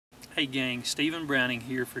Hey gang, Stephen Browning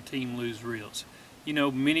here for Team Lose Reels. You know,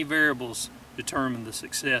 many variables determine the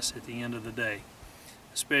success at the end of the day,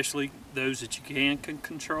 especially those that you can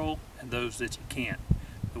control and those that you can't.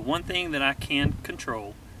 The one thing that I can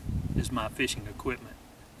control is my fishing equipment.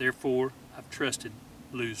 Therefore, I've trusted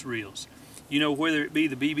Lose Reels. You know, whether it be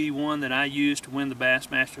the BB1 that I used to win the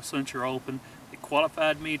Bassmaster Central Open that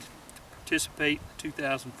qualified me to participate in the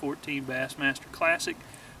 2014 Bassmaster Classic,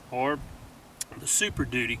 or the Super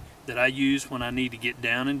Duty that I use when I need to get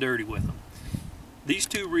down and dirty with them. These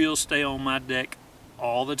two reels stay on my deck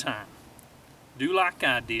all the time. Do like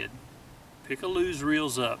I did. Pick a Lose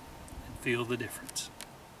Reels up and feel the difference.